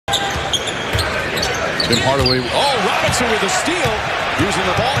Tim Hardaway. Oh, Robinson with a steal. Using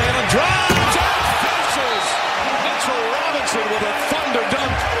the ball handle. Drives and finishes. Mitchell Robinson with a thunder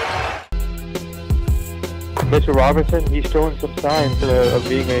dunk. Mitchell Robinson, he's showing some signs of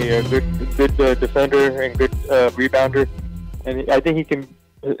being a good defender and good rebounder. And I think he can,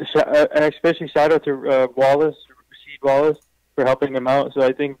 especially shout out to Rasheed Wallace for helping him out. So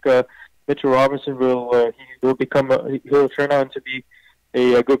I think Mitchell Robinson will he'll turn out to be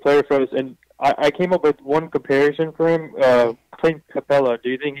a good player for us. And I came up with one comparison for him, Clint Capella. Do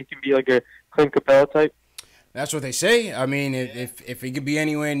you think he can be like a Clint Capella type? That's what they say. I mean, if he could be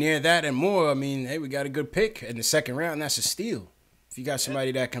anywhere near that and more, I mean, hey, we got a good pick in the second round. That's a steal. If you got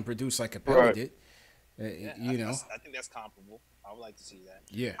somebody that can produce like Capella did, you know. I think that's comparable. I would like to see that.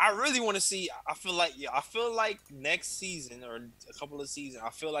 Yeah. I really want to see. I feel like next season or a couple of seasons, I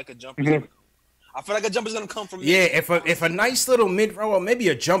feel like a jumper's gonna come. I feel like a jumper's gonna come from. Yeah, if a nice little mid row or maybe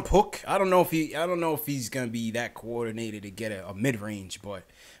a jump hook. I don't know if he's gonna be that coordinated to get a mid range, but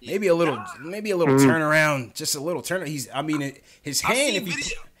maybe a little turnaround, just a little turn. His hand.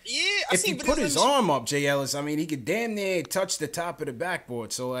 If he put his arm up, Jay Ellis, I mean, he could damn near touch the top of the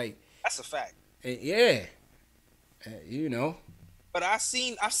backboard. So like, that's a fact. Yeah, you know. But I've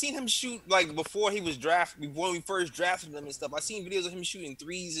seen him shoot like before he was drafted, before we first drafted him and stuff. I seen videos of him shooting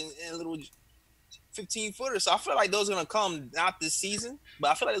threes and little 15-footers. So I feel like those are gonna come not this season,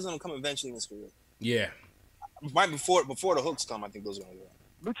 but I feel like those are gonna come eventually in his career. Yeah. Right before the hooks come, I think those are gonna go.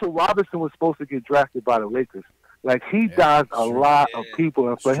 Mitchell Robinson was supposed to get drafted by the Lakers. Like he dodged a lot of people,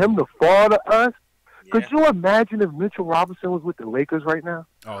 and for him to fall to us, could you imagine if Mitchell Robinson was with the Lakers right now?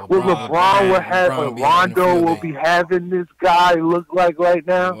 Oh, LeBron would have, Rondo will be having this guy look like right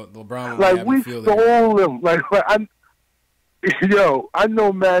now. LeBron like we stole him. Like I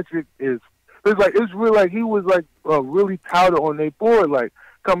know Magic is. It's really like he was like really touted on their board, like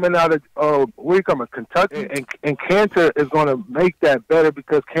coming out of Kentucky, and Cantor is going to make that better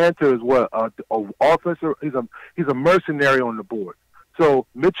because Cantor is offensive. He's a mercenary on the board. So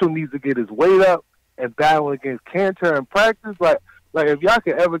Mitchell needs to get his weight up and battle against Cantor in practice. Like if y'all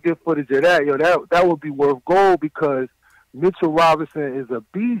could ever get footage of that, that would be worth gold because Mitchell Robinson is a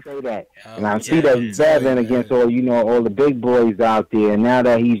beast. Say that, and I see that he's battling against all the big boys out there. And now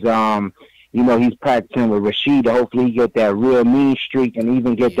that he's he's practicing with Rasheed. Hopefully, he get that real mean streak and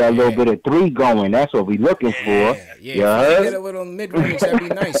even get that little bit of three going. That's what we're looking for. Yeah, you heard? Get a little mid range. That'd be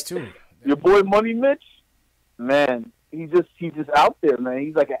nice too. Your boy Money Mitch, man, he's just out there, man.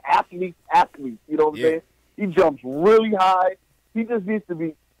 He's like an athlete. You know what I'm saying? He jumps really high. He just needs to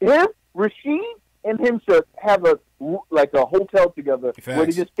be him, Rasheed, and him should have a hotel together where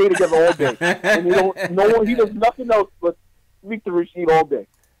they just stay together all day. And he does nothing else but speak to Rasheed all day.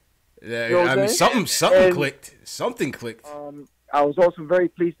 Yeah, you know I mean, something clicked. Something clicked. I was also very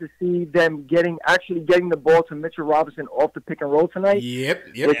pleased to see them getting the ball to Mitchell Robinson off the pick and roll tonight. Yep.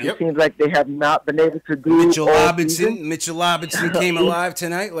 It seems like they have not been able to do. Mitchell Robinson came alive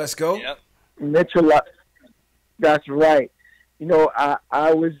tonight. Let's go. Yep. That's right. You know, I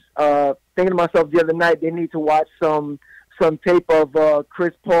was thinking to myself the other night, they need to watch some tape of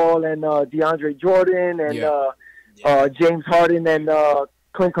Chris Paul and DeAndre Jordan and James Harden and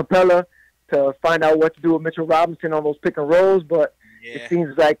Clint Capella to find out what to do with Mitchell Robinson on those pick and rolls, but it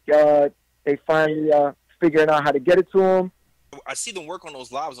seems like they finally figuring out how to get it to him. I see them work on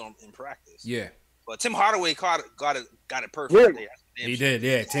those lobs in practice. Yeah, but Tim Hardaway got it perfect. Really? He did.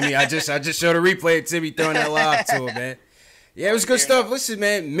 Yeah, Timmy. I just showed a replay of Timmy throwing that lob to him, man. Yeah, it was good stuff. Listen,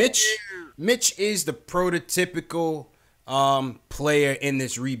 man, Mitch is the prototypical player in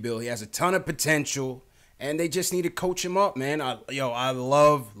this rebuild. He has a ton of potential. And they just need to coach him up, man. I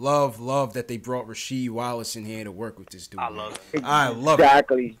love that they brought Rasheed Wallace in here to work with this dude. I love it. I love it,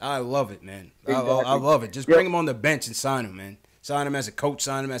 man. Exactly. I love it. Just bring him on the bench and sign him, man. Sign him as a coach.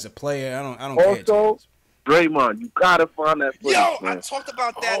 Sign him as a player. I don't care. Also, Draymond, you gotta find that footage. I talked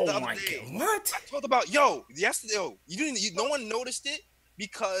about that the other day. What? I talked about yesterday. No one noticed it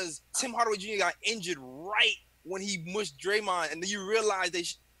because Tim Hardaway Jr. got injured right when he mushed Draymond, and then you realize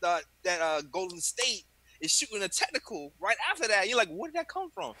that Golden State is shooting a technical right after that. You're like, where did that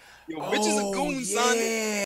come from? Mitch is a goon, son.